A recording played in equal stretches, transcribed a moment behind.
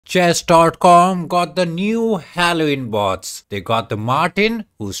Chess.com got the new Halloween bots. They got the Martin,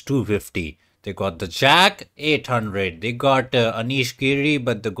 who's 250. They got the Jack, 800. They got Anish Giri,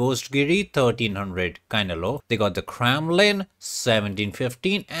 but the Ghost Giri, 1300. Kinda low. They got the Cramaline,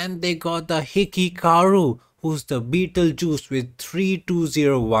 1715. And they got the Hikikaru, who's the Beetlejuice with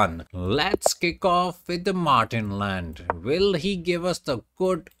 3201. Let's kick off with the Martin land. Will he give us the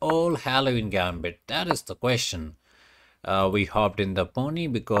good old Halloween gambit? That is the question. We hopped in the pony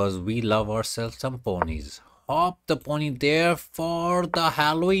because we love ourselves some ponies. Hop the pony there for the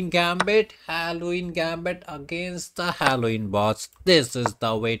Halloween gambit. Halloween gambit against the Halloween bots. This is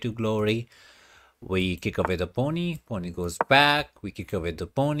the way to glory. We kick away the pony. Pony goes back. We kick away the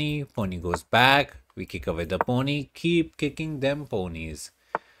pony. Pony goes back. We kick away the pony. Keep kicking them ponies.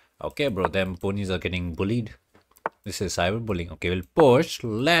 Okay, bro. Them ponies are getting bullied. This is cyberbullying. Okay, we'll push.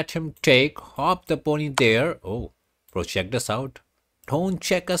 Let him take. Hop the pony there. Oh. Bro, check this out. Don't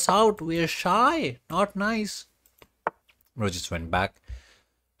check us out. We're shy. Not nice. Bro just went back.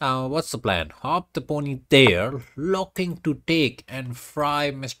 Now, what's the plan? Hop the pony there, looking to take and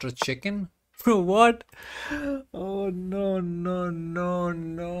fry Mr. Chicken. Bro, what? Oh, no, no, no,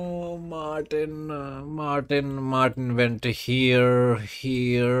 no. Martin went here,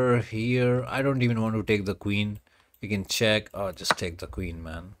 here. I don't even want to take the queen. We can check. Oh, just take the queen,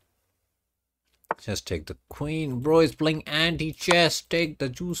 man. Just take the queen. Bro is playing anti-chess. Take the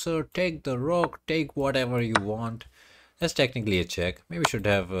juicer, take the rook, take whatever you want. That's technically a check. Maybe we should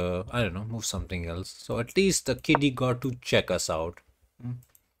have, I don't know, move something else. So at least the kiddie got to check us out.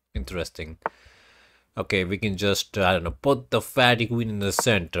 Interesting. Okay, we can just, I don't know, put the fatty queen in the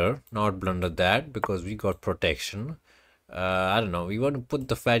center. Not blunder that because we got protection. I don't know. We want to put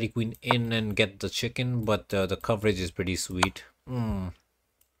the fatty queen in and get the chicken, but the coverage is pretty sweet.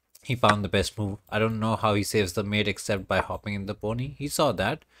 He found the best move. I don't know how he saves the mate except by hopping in the pony. He saw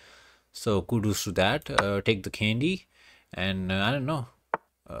that. So kudos to that. Take the candy. And I don't know.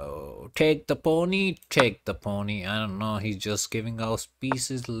 Take the pony. Take the pony. I don't know. He's just giving us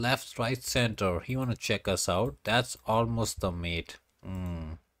pieces left, right, center. He want to check us out. That's almost the mate.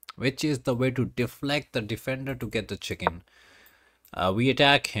 Which is the way to deflect the defender to get the chicken. We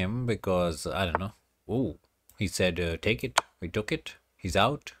attack him because, I don't know. Oh, he said take it. We took it. He's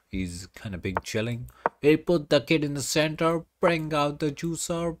out. He's kind of big chilling. We put the kid in the center. Bring out the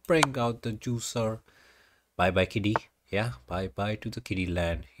juicer. Bring out the juicer. Bye-bye, kitty. Yeah, bye-bye to the kitty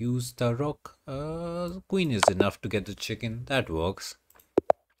land. Use the rook. Queen is enough to get the chicken. That works.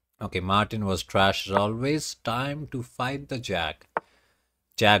 Okay, Martin was trash as always. Time to fight the Jack.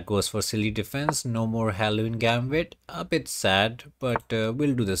 Jack goes for silly defense. No more Halloween gambit. A bit sad, but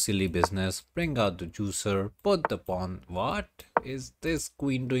we'll do the silly business. Bring out the juicer. Put the pawn. What is this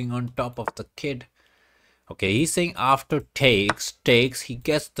queen doing on top of the kid? Okay, he's saying after takes, he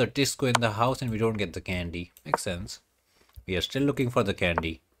gets the disco in the house and we don't get the candy. Makes sense. We are still looking for the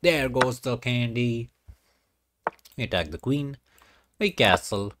candy. There goes the candy. We attack the queen. We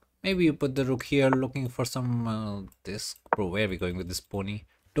castle. Maybe you put the rook here looking for some this. Bro, where are we going with this pony?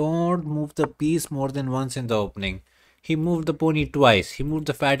 Don't move the piece more than once in the opening. He moved the pony twice. He moved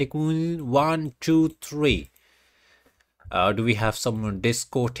the fatty queen 1, 2, 3. Do we have some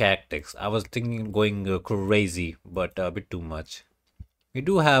disco tactics? I was thinking going crazy, but a bit too much. We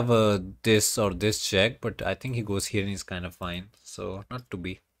do have this or this check, but I think he goes here and he's kind of fine. So not to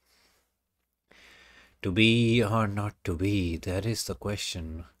be. To be or not to be? That is the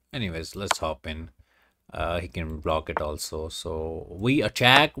question. Anyways, let's hop in. He can block it also. So we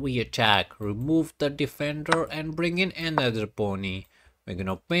attack. Remove the defender and bring in another pony. We're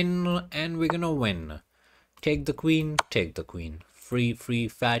gonna win and we're gonna win. Take the queen. Free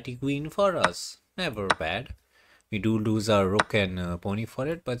fatty queen for us. Never bad. We do lose our rook and pony for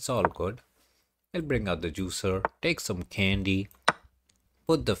it, but it's all good. We'll bring out the juicer. Take some candy.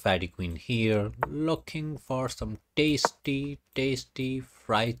 Put the fatty queen here. Looking for some tasty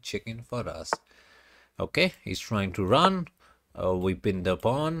fried chicken for us. Okay, he's trying to run. We pin the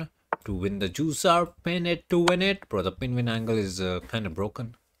pawn to win the juicer. Pin it to win it. Bro, the pin-win angle is kind of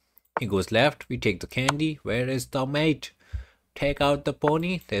broken. He goes left. We take the candy. Where is the mate? Take out the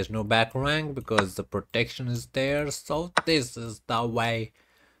pony. There's no back rank because the protection is there. So this is the way.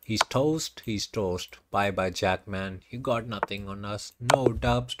 He's toast. Bye-bye, Jack, man. You got nothing on us. No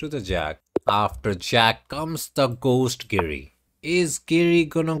dubs to the Jack. After Jack comes the Ghost Giri. Is Giri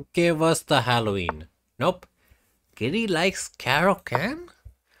gonna give us the Halloween? Nope. Giri likes Caro-Can?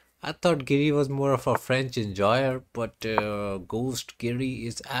 I thought Giri was more of a French enjoyer, but Ghost Giri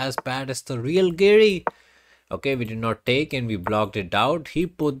is as bad as the real Giri. Okay, we did not take and we blocked it out. He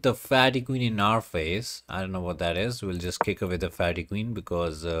put the fatty queen in our face. I don't know what that is. We'll just kick away the fatty queen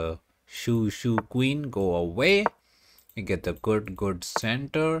because shoo queen, go away. We get the good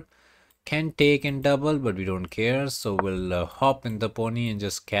center. Can take and double, but we don't care. So we'll hop in the pony and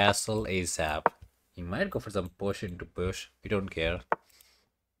just castle ASAP. He might go for some potion to push. We don't care.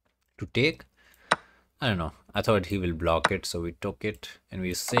 To take, I don't know. I thought he will block it, so we took it. And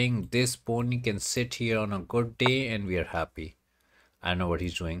we're saying this pony can sit here on a good day and we are happy. I don't know what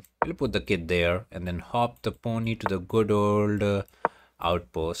he's doing. We'll put the kid there and then hop the pony to the good old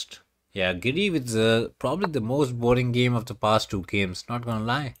outpost. Yeah, Giri with probably the most boring game of the past 2 games. Not gonna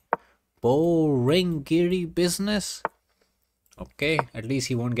lie. Boring Giri business. Okay, at least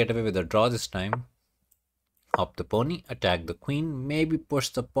he won't get away with a draw this time. Hop the pony, attack the queen, maybe push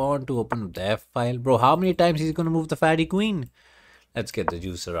the pawn to open up the F file. Bro, how many times he's gonna move the fatty queen? Let's get the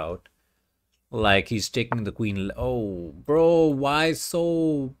juicer out. Like he's taking the queen. Oh, bro, why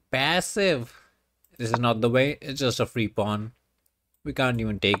so passive? This is not the way. It's just a free pawn. We can't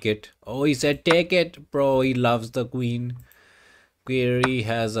even take it. Oh, he said take it. Bro, he loves the queen. Giri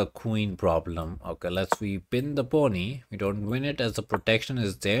has a queen problem. Okay, we pin the pony. We don't win it as the protection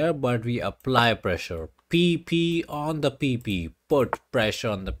is there, but we apply pressure. PP on the PP. Put pressure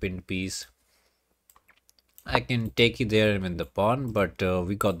on the pinned piece. I can take you there and win the pawn, but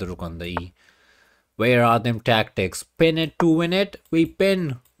we got the rook on the E. Where are them tactics? Pin it to win it. We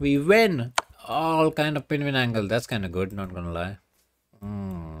pin. We win. All kind of pin-win angle. That's kind of good, not gonna lie.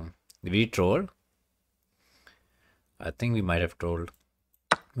 Did we troll? I think we might have trolled.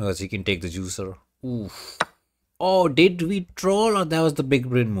 Because he can take the juicer. Oof. Oh, did we troll or that was the big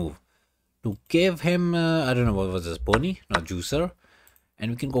brain move? To give him, I don't know, what was this? Pony? No, juicer.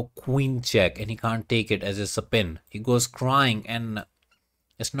 And we can go queen check and he can't take it as it's a pin. He goes crying and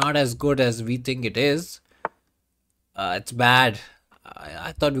it's not as good as we think it is. It's bad.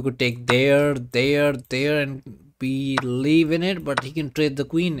 I thought we could take there, and we leave in it, but he can trade the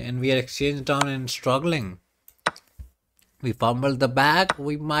queen and we are exchanged down and struggling. We fumbled the back.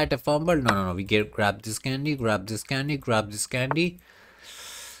 We might have fumbled. No. We grab this candy, grab this candy, grab this candy.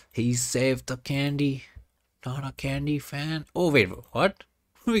 He saved the candy. Not a candy fan. Oh, wait, what?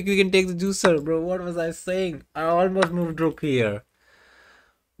 We can take the juicer, bro. What was I saying? I almost moved rook here.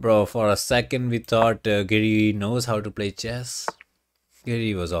 Bro, for a second we thought Giri knows how to play chess.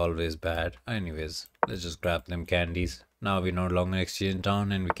 Giri was always bad. Anyways, let's just grab them candies. Now we no longer exchange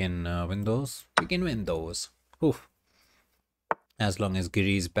down and we can win those. We can win those. Oof. As long as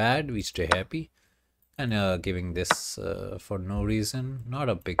Giri is bad, we stay happy. And giving this for no reason. Not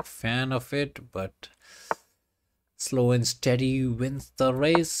a big fan of it, but slow and steady wins the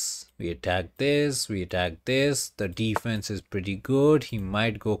race. We attack this, we attack this. The defense is pretty good. He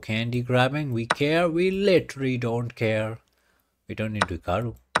might go candy grabbing. We care. We literally don't care. We don't need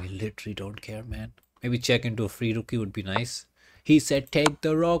Hikaru. We literally don't care, man. Maybe check into a free rookie would be nice. He said take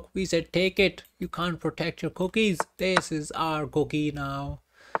the rook. We said take it. You can't protect your cookies. This is our cookie now.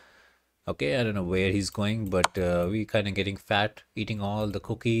 Okay, I don't know where he's going, but we kind of getting fat. Eating all the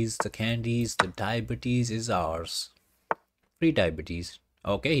cookies, the candies, the diabetes is ours. Free diabetes.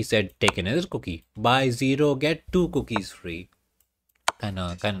 Okay, he said take another cookie. Buy 0, get 2 cookies free.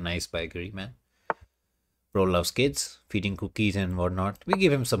 Kinda nice by Giri, man. Bro loves kids, feeding cookies and whatnot. We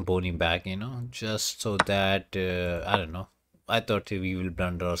give him some pony back, you know, just so that, I don't know. I thought we will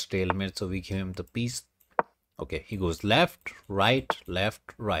blunder our stalemate, so we give him the piece. Okay, he goes left, right, left,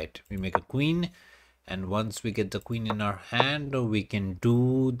 right. We make a queen, and once we get the queen in our hand, we can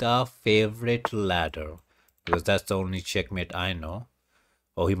do the favorite ladder. Because that's the only checkmate I know.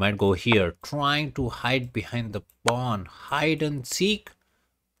 Oh, he might go here, trying to hide behind the pawn. Hide and seek.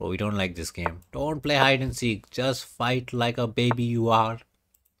 Oh, we don't like this game. Don't play hide and seek. Just fight like a baby you are.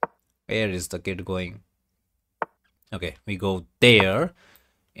 Where is the kid going? Okay, we go there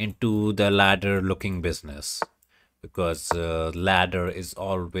into the ladder looking business. Because ladder is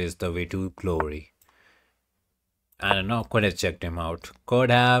always the way to glory. I don't know, could have checked him out. Could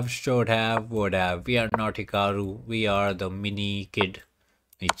have, should have, would have. We are not Hikaru. We are the mini kid.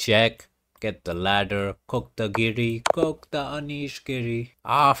 We check. Get the ladder, cook the Giri, cook the Anish Giri.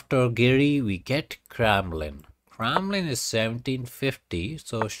 After Giri, we get Cramaline. Cramaline is 1750,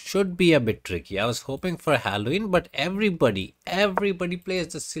 so should be a bit tricky. I was hoping for Halloween, but everybody plays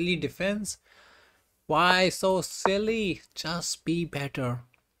the silly defense. Why so silly? Just be better.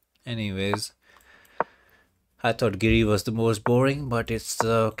 Anyways, I thought Giri was the most boring, but it's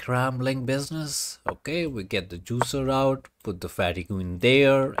the Cramaline business. Okay, we get the juicer out, put the fatty queen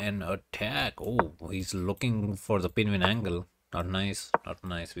there, and attack. Oh, he's looking for the pinwin angle. Not nice, not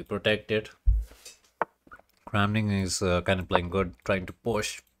nice. We protect it. Cramaline is kind of playing good, trying to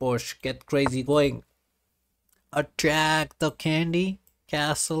push, get crazy going. Attack the candy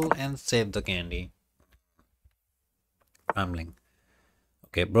castle and save the candy. Cramaline.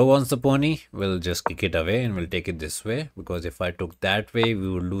 Okay, bro wants the pony. We'll just kick it away and we'll take it this way. Because if I took that way, we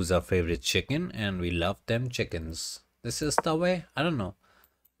would lose our favorite chicken. And we love them chickens. This is the way? I don't know.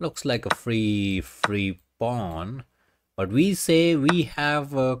 Looks like a free pawn. But we say we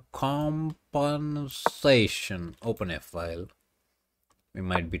have a compensation. Open F file. We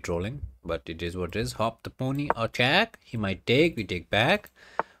might be trolling. But it is what it is. Hop the pony. Attack. He might take. We take back.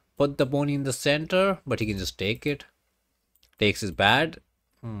 Put the pony in the center. But he can just take it. Takes is bad.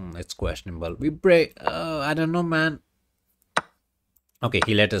 It's questionable. We break. I don't know, man. Okay,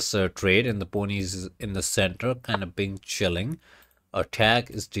 he let us trade, and the pony is in the center, kind of being chilling.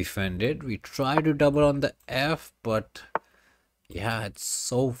 Attack is defended. We try to double on the F, but yeah, it's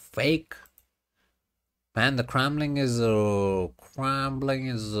so fake. Man, the Cramaline is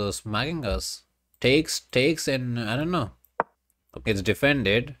smacking us. Takes, and I don't know. Okay, it's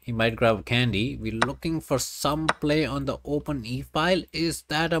defended. He might grab candy. We're looking for some play on the open E file. Is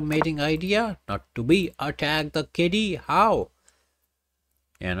that a mating idea? Not to be. Attack the kitty. How?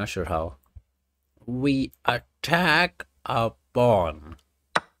 Yeah, not sure how. We attack a pawn.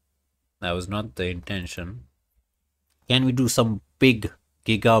 That was not the intention. Can we do some big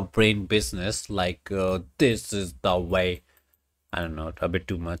giga brain business like this is the way? I don't know, a bit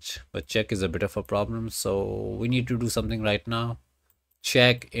too much. But check is a bit of a problem, so we need to do something right now.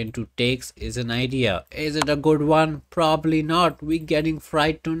 Check into takes is an idea. Is it a good one? Probably not. We getting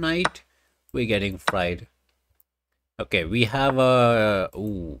fried tonight. We're getting fried. Okay, we have a...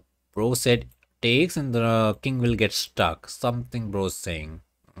 Ooh, bro said takes and the king will get stuck. Something bro's saying.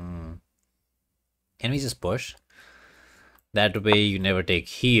 Can we just push? That way you never take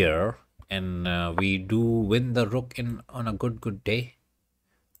here. And we do win the rook on a good day.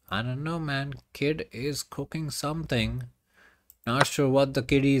 I don't know, man. Kid is cooking something. Not sure what the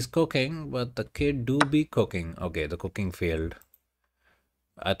kid is cooking, but the kid do be cooking. Okay, the cooking failed.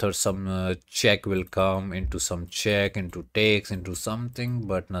 I thought some check will come into some check, into takes, into something,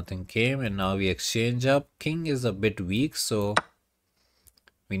 but nothing came. And now we exchange up. King is a bit weak, so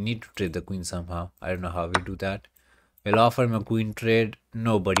we need to trade the queen somehow. I don't know how we do that. We'll offer him a queen trade.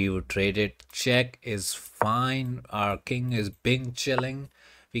 Nobody would trade it. Check is fine. Our king is being chilling.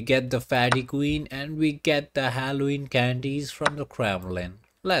 We get the fatty queen and we get the Halloween candies from the Cramaline.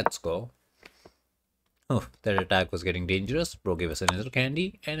 Let's go. Oh, that attack was getting dangerous. Bro gave us another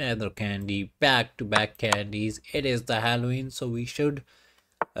candy. Back to back candies. It is the Halloween, so we should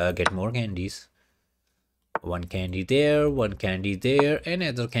get more candies. One candy there, another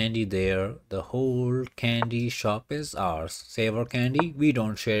candy there. The whole candy shop is ours. Save our candy. We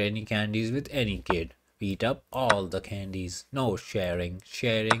don't share any candies with any kid. We eat up all the candies. No sharing.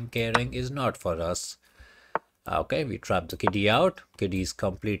 Caring is not for us. Okay, we trap the kitty out. Kitty is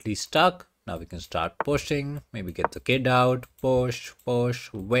completely stuck. Now we can start pushing. Maybe get the kid out. Push,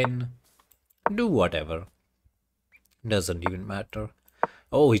 win. Do whatever. Doesn't even matter.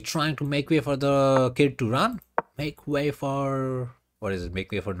 Oh, he's trying to make way for the kid to run. Make way for... What is it? Make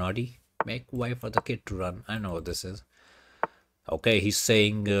way for naughty? Make way for the kid to run. I know what this is. Okay, he's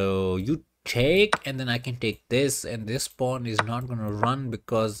saying you take and then I can take this. And this pawn is not going to run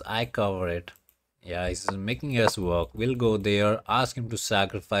because I cover it. Yeah, he's making us work. We'll go there. Ask him to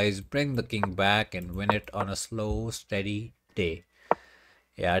sacrifice. Bring the king back and win it on a slow, steady day.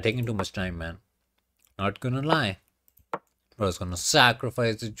 Yeah, taking too much time, man. Not gonna lie. I was gonna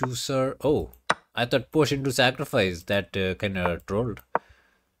sacrifice the juicer. Oh, I thought push into sacrifice. That kind of trolled.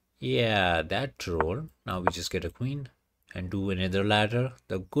 Yeah, that troll. Now we just get a queen and do another ladder.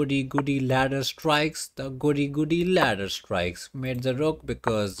 The goody ladder strikes. Made the rook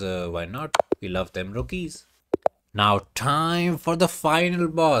because why not? We love them rookies. Now time for the final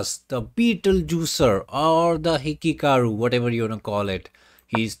boss. The Beetlejuicer or the Hikikaru, whatever you wanna call it.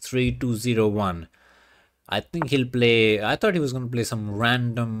 He's 3201. I think he'll play... I thought he was going to play some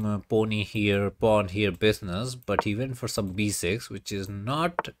random pawn here business. But he went for some b6, which is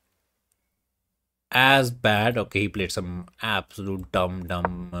not as bad. Okay, he played some absolute dumb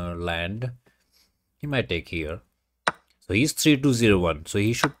land. He might take here. So he's 3201. So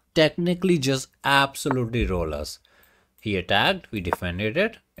he should technically just absolutely roll us. He attacked. We defended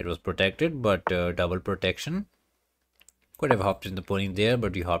it. It was protected, but double protection. Could have hopped in the pony there,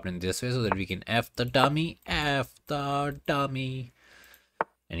 but we hopped in this way so that we can F the dummy.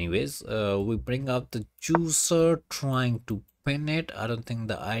 Anyways, we bring out the juicer, trying to pin it. I don't think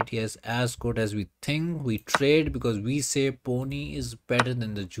the idea is as good as we think. We trade because we say pony is better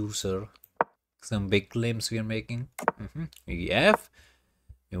than the juicer. Some big claims we are making. F.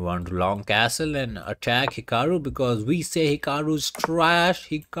 You want long castle and attack Hikaru because we say Hikaru's trash.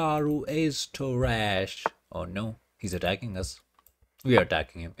 Hikaru is trash. Oh no, he's attacking us. We are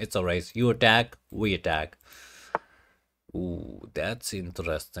attacking him. It's alright. You attack, we attack. Ooh, that's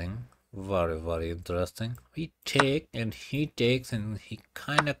interesting. Very, very interesting. We take and he takes and he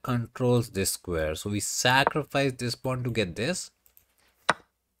kind of controls this square. So we sacrifice this pawn to get this.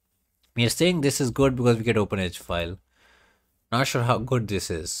 We are saying this is good because we get open edge file. Not sure how good this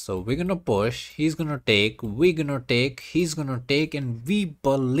is. So we're gonna push, he's gonna take, we're gonna take, he's gonna take, and we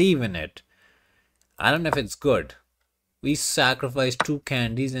believe in it. I don't know if it's good. We sacrifice 2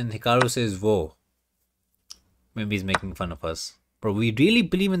 candies and Hikaru says, whoa. Maybe he's making fun of us. But we really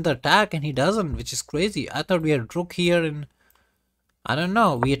believe in the attack and he doesn't, which is crazy. I thought we had rook here and I don't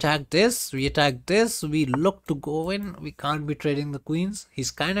know. We attack this, we attack this, we look to go in. We can't be trading the queens.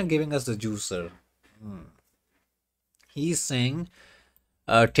 He's kind of giving us the juicer. He's saying,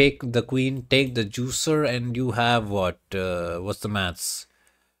 take the queen, take the juicer, and you have what? What's the maths?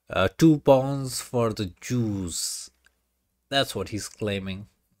 2 pawns for the juice. That's what he's claiming.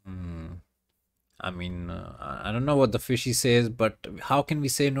 I mean, I don't know what the fishy says, but how can we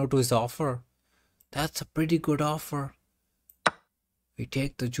say no to his offer? That's a pretty good offer. We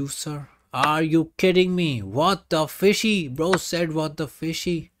take the juicer. Are you kidding me? What the fishy? Bro said what the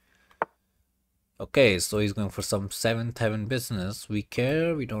fishy. Okay, so he's going for some 7th heaven business. We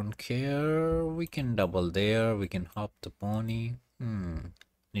care, we don't care. We can double there. We can hop the pony.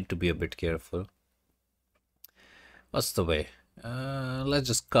 Need to be a bit careful. What's the way? Let's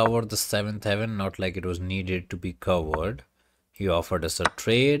just cover the 7th heaven, not like it was needed to be covered. He offered us a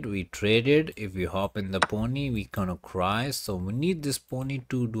trade, we traded. If we hop in the pony, we gonna cry. So we need this pony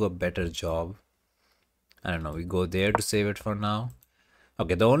to do a better job. I don't know, we go there to save it for now.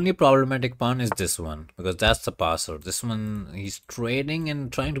 Okay, the only problematic pawn is this one, because that's the passer. This one, he's trading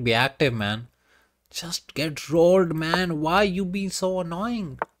and trying to be active, man. Just get rolled, man. Why you being so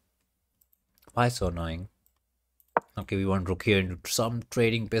annoying? Why so annoying? Okay, we want rook here into some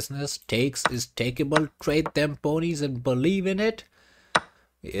trading business. Takes is takeable. Trade them ponies and believe in it.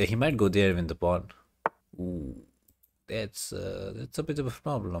 Yeah, he might go there with the pawn. Ooh, that's a bit of a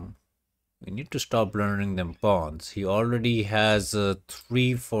problem. We need to stop learning them pawns. He already has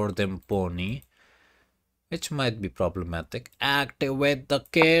 3 for them pony, which might be problematic. Activate the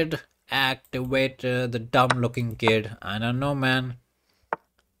kid. Activate the dumb looking kid. I don't know, man.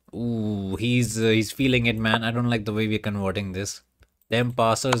 Ooh, he's feeling it, man. I don't like the way we're converting this. Them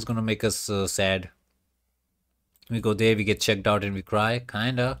passer is gonna make us sad. We go there, we get checked out and we cry,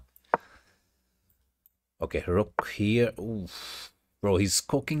 kinda. Okay, rook here. Ooh, bro, he's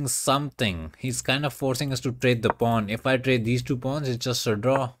cooking something. He's kind of forcing us to trade the pawn. If I trade these 2 pawns, it's just a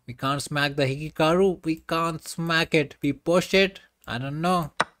draw. We can't smack the Hikaru. We can't smack it. We push it. I don't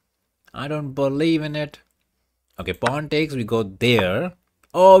know. I don't believe in it. Okay, pawn takes. We go there.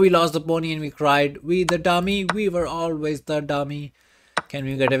 Oh, we lost the pony and we cried. We the dummy. We were always the dummy. Can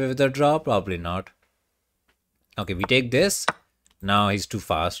we get away with a draw? Probably not. Okay, we take this. Now he's too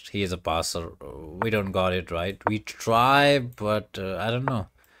fast. He is a passer. We don't got it right. We try, but I don't know.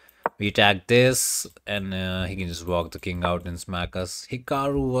 We attack this and he can just walk the king out and smack us.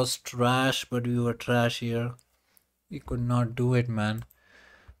 Hikaru was trash, but we were trash here. We could not do it, man.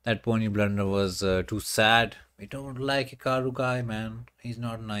 That pony blunder was too sad. We don't like Hikaru guy, man. He's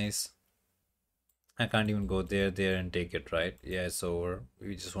not nice. I can't even go there and take it, right? Yeah, it's over.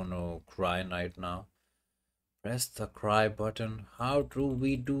 We just want to cry right now. Press the cry button. How do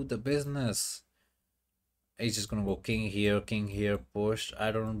we do the business? He's just gonna go king here, push. I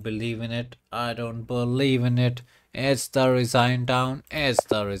don't believe in it. I don't believe in it. It's the resign down. It's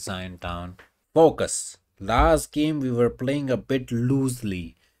the resign down. Focus. Last game we were playing a bit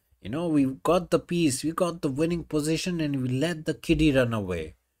loosely. You know, we got the piece, we got the winning position and we let the kitty run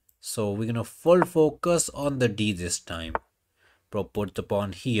away. So we're gonna full focus on the D this time. Bro, put the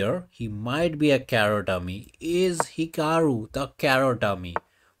pawn here. He might be a carrot dummy. Is Hikaru the carrot dummy?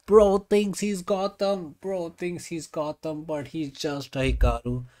 Bro thinks he's got them. Bro thinks he's got them, but he's just a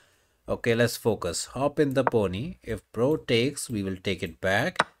Hikaru. Okay, let's focus. Hop in the pony. If bro takes, we will take it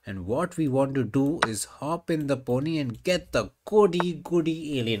back. And what we want to do is hop in the pony and get the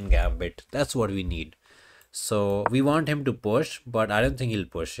goody alien gambit. That's what we need. So we want him to push, but I don't think he'll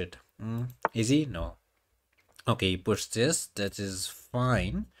push it. Is he? No. Okay, he pushed this. That is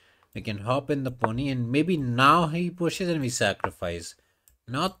fine. We can hop in the pony and maybe now he pushes and we sacrifice.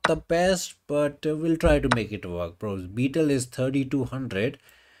 Not the best, but we'll try to make it work. Bro, Beetle is 3200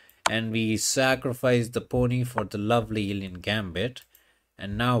 and we sacrifice the pony for the lovely alien gambit.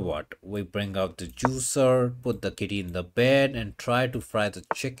 And now what? We bring out the juicer, put the kitty in the bed, and try to fry the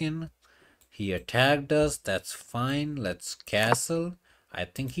chicken. He attacked us. That's fine. Let's castle. I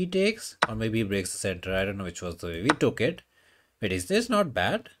think he takes, or maybe he breaks the center. I don't know which was the way. We took it. Wait, is this not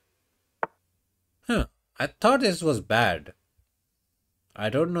bad? Huh. I thought this was bad. I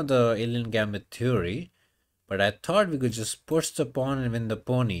don't know the alien gambit theory, but I thought we could just push the pawn and win the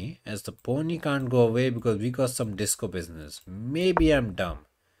pony, as the pony can't go away because we got some disco business. Maybe I'm dumb,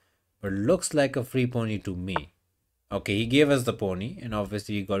 but looks like a free pony to me. Okay, he gave us the pony, and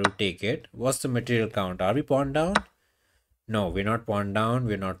obviously we got to take it. What's the material count? Are we pawn down? No, we're not pawn down,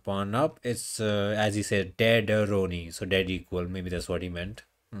 we're not pawn up. It's, as he said, dead Roni, so dead equal. Maybe that's what he meant.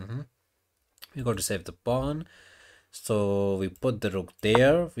 We got to save the pawn. So we put the rook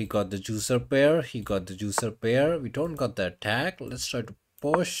there. We got the juicer pair. He got the juicer pair. We don't got the attack. Let's try to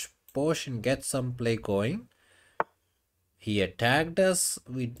push and get some play going. He attacked us.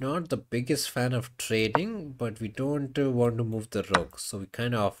 We're not the biggest fan of trading, but we don't want to move the rook. So we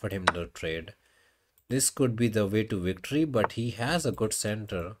kind of offered him the trade. This could be the way to victory, but he has a good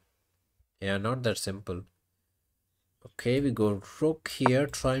center. Yeah, not that simple. Okay, we go rook here,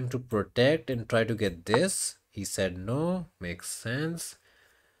 trying to protect and try to get this. He said no, makes sense.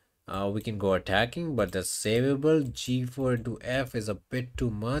 We can go attacking, but that's savable. G4 into F is a bit too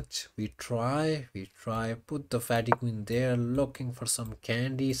much. We try, put the fatty queen there, looking for some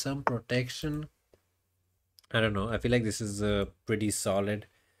candy, some protection. I don't know, I feel like this is pretty solid.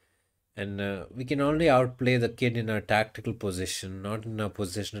 And we can only outplay the kid in a tactical position, not in a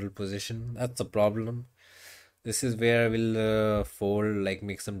positional position. That's the problem. This is where I will fold, like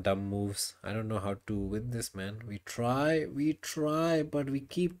make some dumb moves. I don't know how to win this, man. We try, but we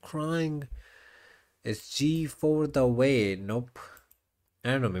keep crying. Is G4 the way? Nope.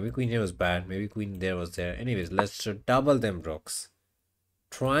 I don't know, maybe queen here was bad. Maybe queen there was there. Anyways, let's double them rooks.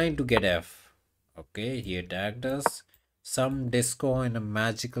 Trying to get F. Okay, he attacked us. Some disco in a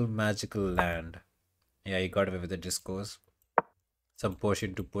magical land. Yeah, he got away with the discos. Some push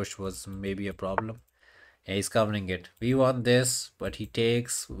into push was maybe a problem. Yeah, he's covering it. We want this, but he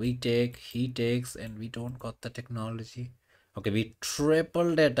takes, we take, he takes, and we don't got the technology. Okay, we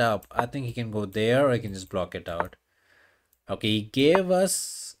tripled it up. I think he can go there, or I can just block it out. Okay, he gave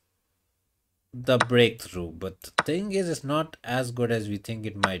us the breakthrough, but the thing is, it's not as good as we think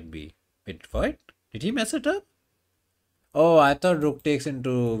it might be. Wait, what? Did he mess it up? Oh, I thought rook takes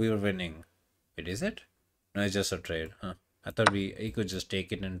into we were winning. Wait, is it? No, it's just a trade. Huh. I thought he could just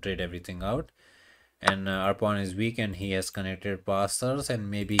take it and trade everything out. And our pawn is weak and he has connected passers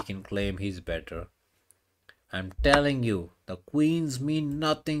and maybe he can claim he's better. I'm telling you, the queens mean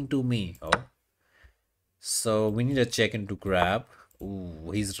nothing to me. Oh. So we need a check into grab.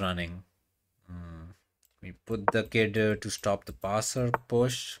 Ooh, he's running. We put the kid to stop the passer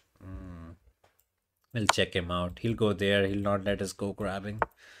push. We'll check him out. He'll go there. He'll not let us go grabbing.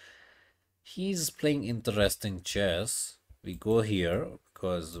 He's playing interesting chess. We go here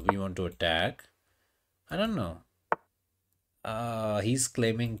because we want to attack. I don't know. He's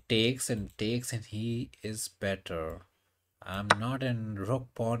claiming takes and he is better. I'm not an rook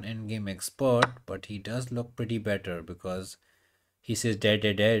pawn endgame expert, but he does look pretty better because he says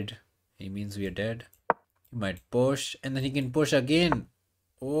dead. He means we are dead. He might push and then he can push again.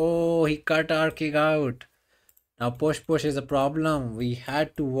 Oh, he cut our king out. Now push is a problem. We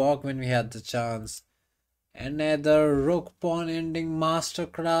had to walk when we had the chance. Another rook pawn ending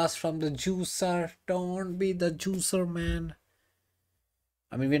masterclass from the juicer. Don't be the juicer, man.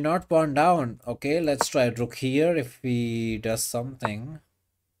 I mean, we're not pawn down. Okay, let's try rook here if he does something.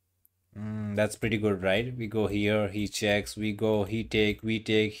 That's pretty good, right? We go here, he checks, we go, he take, we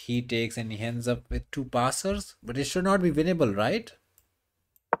take, he takes, and he ends up with two passers. But it should not be winnable, right?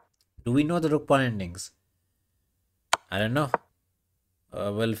 Do we know the rook pawn endings? I don't know.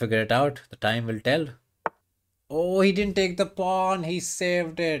 We'll figure it out. The time will tell. Oh, he didn't take the pawn. He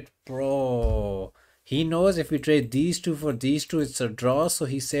saved it. Bro. He knows if we trade these two for these two, it's a draw. So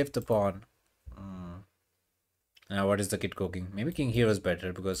he saved the pawn. Now what is the kid cooking? Maybe king here is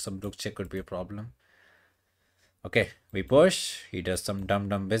better because some rook check could be a problem. Okay, we push. He does some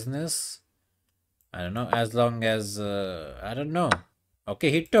dumb business. I don't know. As long as... I don't know.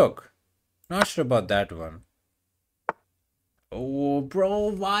 Okay, he took. Not sure about that one. Oh,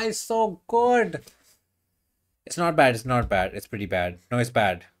 bro. Why so good? It's not bad. It's pretty bad. No, it's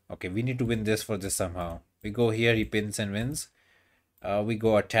bad. Okay, we need to win this for this somehow. We go here. He pins and wins. We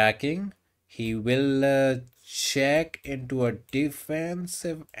go attacking. He will check into a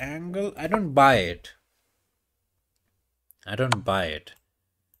defensive angle. I don't buy it.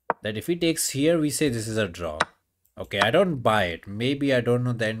 That if he takes here, we say this is a draw. Okay, I don't buy it. Maybe I don't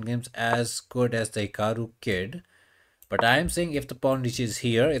know the endgame's as good as the Hikaru kid. But I'm saying if the pawn reaches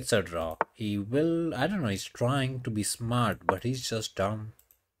here, it's a draw. He will, I don't know, he's trying to be smart, but he's just dumb.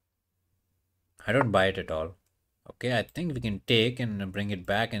 I don't buy it at all. Okay, I think we can take and bring it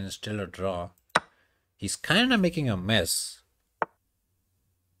back and it's still a draw. He's kind of making a mess.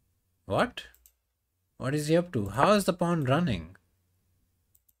 What? What is he up to? How is the pawn running?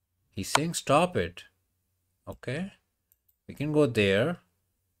 He's saying stop it. Okay, we can go there,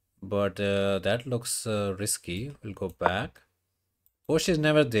 but that looks risky. We'll go back. Push is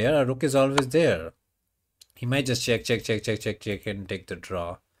never there. A rook is always there. He might just check, check, check, check, check, check, and take the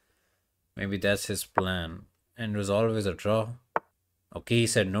draw. Maybe that's his plan. And it was always a draw. Okay, he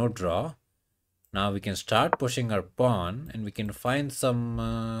said no draw. Now we can start pushing our pawn and we can find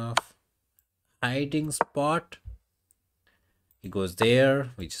some hiding spot. He goes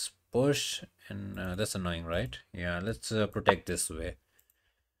there. We just push and that's annoying, right? Yeah, let's protect this way.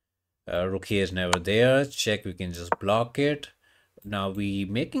 Rook here is never there. Check, we can just block it. Now we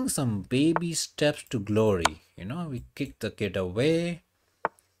making some baby steps to glory. You know, we kick the kid away.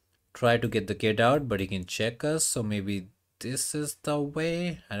 Try to get the kid out, but he can check us. So maybe this is the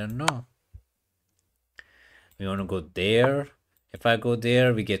way. I don't know. We want to go there. If I go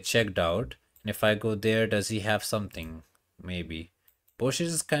there, we get checked out. And if I go there, does he have something? Maybe. Push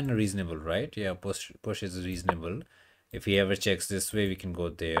is kind of reasonable, right? Yeah, push is reasonable. If he ever checks this way, we can go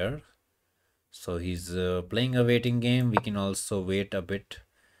there. So he's playing a waiting game. We can also wait a bit.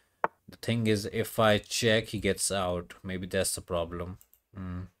 The thing is, if I check, he gets out. Maybe that's the problem.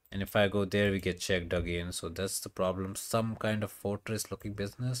 And if I go there, we get checked again. So that's the problem. Some kind of fortress looking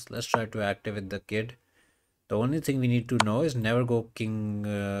business. Let's try to activate the kid. The only thing we need to know is never go king,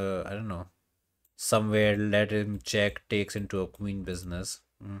 I don't know, somewhere, let him check, takes into a queen business.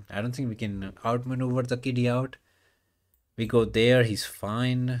 I don't think we can outmaneuver the kitty out. We go there, he's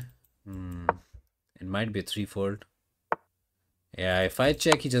fine. It might be a threefold. Yeah, if I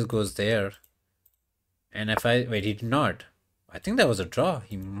check, he just goes there. And if I, wait, he did not. I think that was a draw.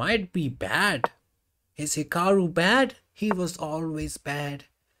 He might be bad. Is Hikaru bad? He was always bad.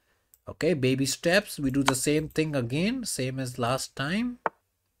 Okay, baby steps. We do the same thing again, same as last time.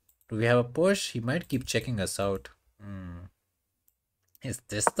 Do we have a push? He might keep checking us out. Is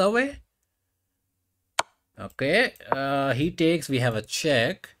this the way? Okay, he takes, we have a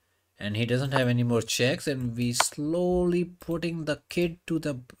check. And he doesn't have any more checks. And we slowly putting the kid to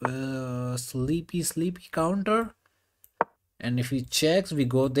the sleepy counter. And if he checks, we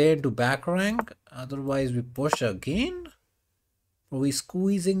go there to back rank. Otherwise, we push again. Are we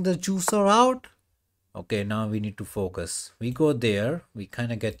squeezing the juicer out? Okay, now we need to focus. We go there. We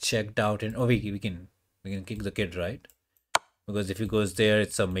kind of get checked out. And oh, we can kick the kid, right? Because if he goes there,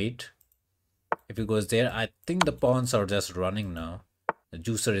 it's a mate. If he goes there, I think the pawns are just running now. The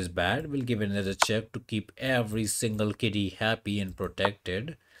juicer is bad. We'll give another check to keep every single kitty happy and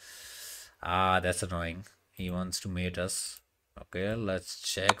protected. Ah, that's annoying. He wants to mate us. Okay, let's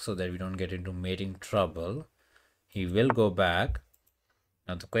check so that we don't get into mating trouble. He will go back.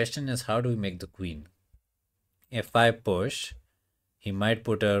 Now the question is, how do we make the queen? If I push, he might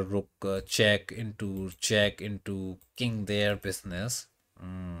put a rook check into king there business.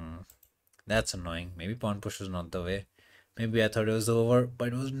 That's annoying. Maybe pawn push was not the way. Maybe I thought it was over, but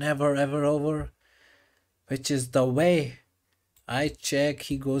it was never ever over. Which is the way. I check,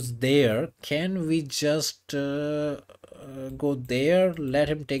 he goes there. Can we just go there? Let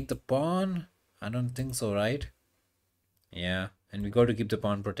him take the pawn? I don't think so, right? Yeah, and we got to keep the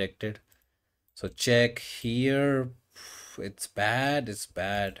pawn protected. So check here. It's bad. It's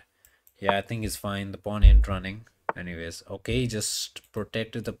bad. Yeah, I think it's fine. The pawn ain't running. Anyways, okay, just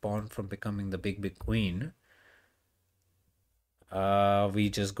protected the pawn from becoming the big queen. We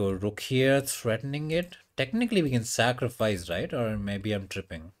just go rook here, threatening it. Technically, we can sacrifice, right? Or maybe I'm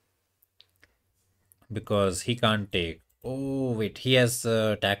tripping. Because he can't take. Oh, wait, he has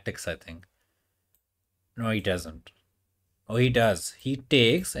tactics, I think. No, he doesn't. Oh, he does. He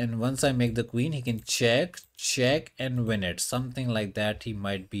takes, and once I make the queen, he can check, and win it. Something like that he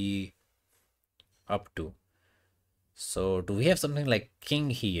might be up to. So, do we have something like king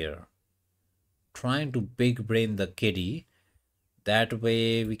here? Trying to big brain the kitty. That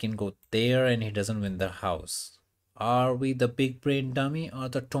way we can go there and he doesn't win the house. Are we the big brain dummy or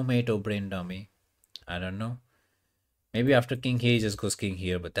the tomato brain dummy? I don't know. Maybe after king here, he just goes king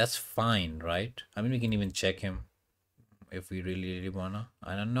here, but that's fine, right? I mean, we can even check him if we really wanna.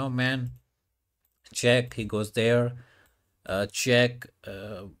 I don't know, man. Check, he goes there. Check.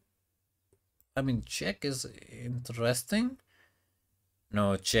 I mean, check is interesting.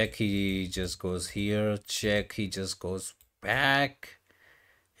 No, check, he just goes here. Check, he just goes back.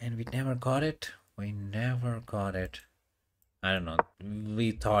 And we never got it. We never got it. I don't know.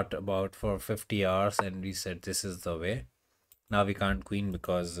 We thought about for 50 hours and we said this is the way. Now we can't queen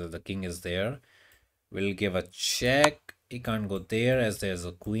because the king is there. We'll give a check. He can't go there as there's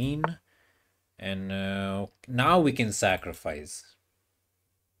a queen. And now we can sacrifice.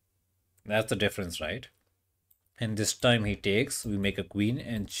 That's the difference, right? And this time he takes, we make a queen,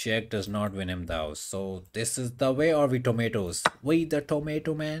 and check does not win him the house. So this is the way, or we tomatoes? We the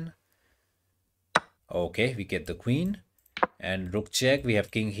tomato man. Okay, we get the queen. And rook check, we have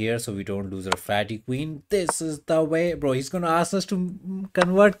king here, so we don't lose our fatty queen. This is the way, bro. He's gonna ask us to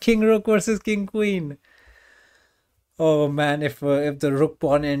convert king rook versus king queen. Oh man, if the rook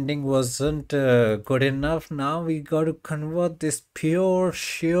pawn ending wasn't good enough, now we got to convert this pure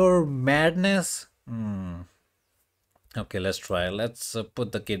sheer madness. Okay, let's try. Let's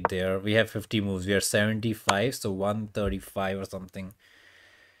put the kid there. We have 50 moves. We are 75, so 135 or something.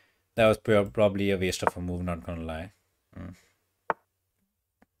 That was probably a waste of a move, not gonna lie.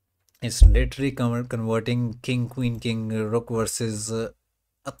 It's literally converting king, queen, king, rook versus a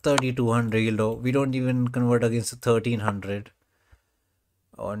 3200 euro. We don't even convert against a 1300.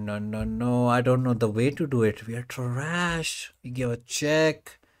 Oh, no, no, no. I don't know the way to do it. We are trash. We give a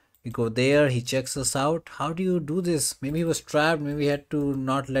check. We go there. He checks us out. How do you do this? Maybe he was trapped. Maybe we had to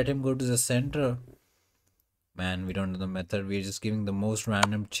not let him go to the center. Man, we don't know the method. We're just giving the most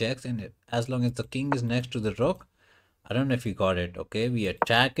random checks. And as long as the king is next to the rook, I don't know if we got it. Okay, we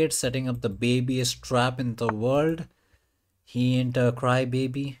attack it, setting up the babyest trap in the world. He ain't a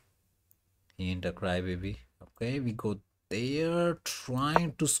crybaby. He ain't a crybaby. Okay, we go there,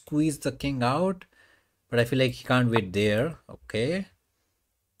 trying to squeeze the king out, but I feel like he can't wait there. Okay,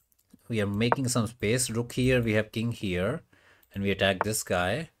 we are making some space. Rook here, we have king here, and we attack this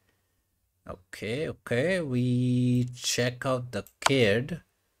guy. Okay, okay, we check out the kid,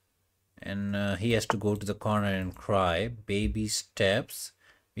 and he has to go to the corner and cry. Baby steps.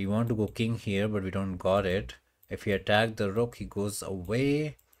 We want to go king here, but we don't got it. If we attack the rook, he goes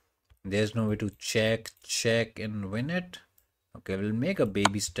away. There's no way to check and win it. Okay, we'll make a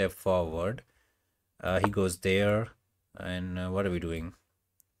baby step forward. He goes there. And what are we doing?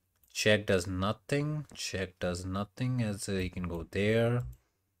 Check does nothing. Check does nothing, as he can go there.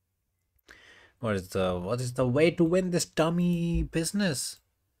 What is the way to win this dummy business?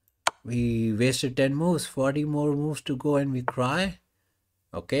 We wasted 10 moves, 40 more moves to go, and we cry.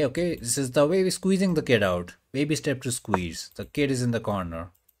 Okay, okay, this is the way we're squeezing the kid out. Baby step to squeeze. The kid is in the corner.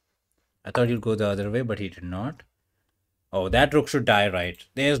 I thought he'd go the other way, but he did not. Oh, that rook should die, right?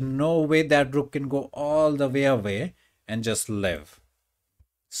 There's no way that rook can go all the way away and just live.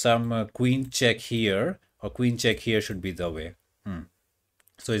 Some queen check here or queen check here should be the way.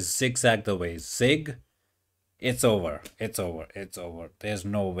 So it's zigzag the way. Zig. It's over. It's over. It's over. There's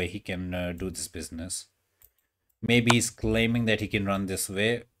no way he can do this business. Maybe he's claiming that he can run this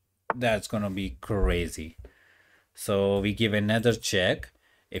way. That's gonna be crazy. So we give another check.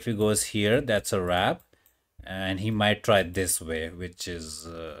 If he goes here, that's a wrap. And he might try this way, which is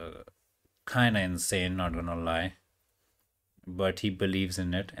kind of insane, not gonna lie. But he believes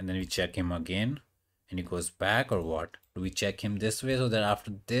in it. And then we check him again. And he goes back, or what? Do we check him this way so that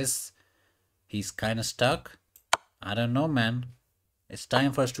after this, he's kind of stuck? I don't know, man. It's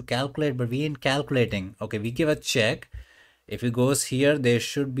time for us to calculate, but we ain't calculating. Okay, we give a check. If he goes here, there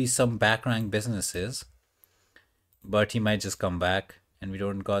should be some back rank businesses. But he might just come back. And we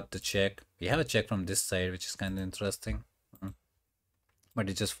don't got the check. We have a check from this side, which is kind of interesting. But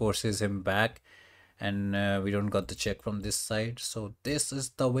it just forces him back. And we don't got the check from this side. So this is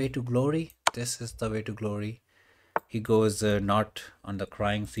the way to glory. This is the way to glory. He goes not on the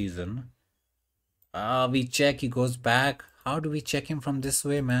crying season. We check. He goes back. How do we check him from this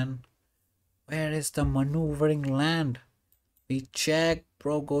way, man? Where is the maneuvering land? We check.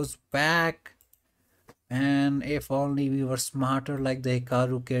 Bro goes back. And if only we were smarter like the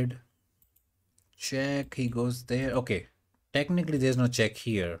Hikaru kid. Check, he goes there. Okay, technically there's no check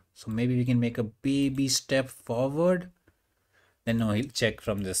here. So maybe we can make a baby step forward. Then no, he'll check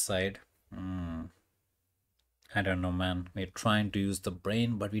from this side. I don't know, man. We're trying to use the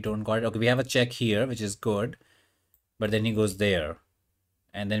brain, but we don't got it. Okay, we have a check here, which is good. But then he goes there.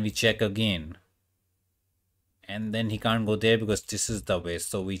 And then we check again. And then he can't go there because this is the way.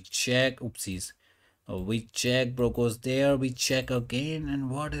 So we check. Oopsies. We check, bro goes there, we check again, and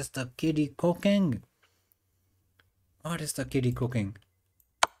what is the kitty cooking? What is the kitty cooking?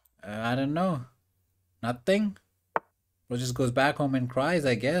 I don't know. Nothing? Bro just goes back home and cries,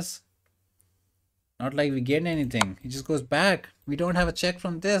 I guess. Not like we get anything. It just goes back. We don't have a check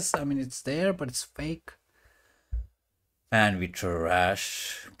from this. I mean, it's there, but it's fake. And we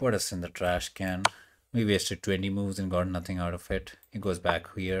trash. Put us in the trash can. We wasted 20 moves and got nothing out of it. He goes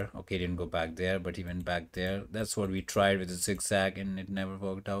back here. Okay, didn't go back there, but he went back there. That's what we tried with the zigzag and it never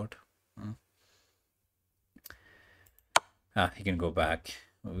worked out. He can go back.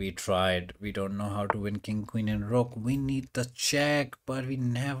 We tried. We don't know how to win king, queen, and rook. We need the check, but we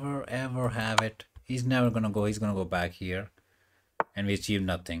never ever have it. He's never gonna go. He's gonna go back here. And we achieved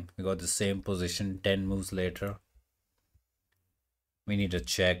nothing. We got the same position 10 moves later. We need a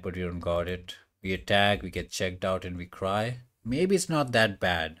check, but we don't got it. We attack, we get checked out, and we cry. Maybe it's not that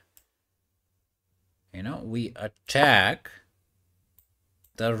bad. You know, we attack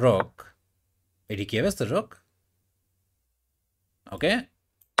the rook. Wait, he gave us the rook? Okay.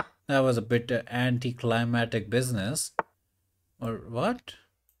 That was a bit anticlimactic business. Or what?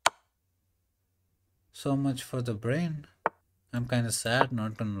 So much for the brain. I'm kind of sad,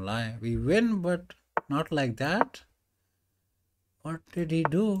 not gonna lie. We win, but not like that. What did he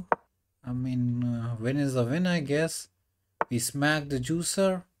do? I mean, win is a win, I guess. We smacked the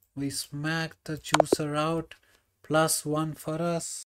juicer. We smacked the juicer out. +1 for us.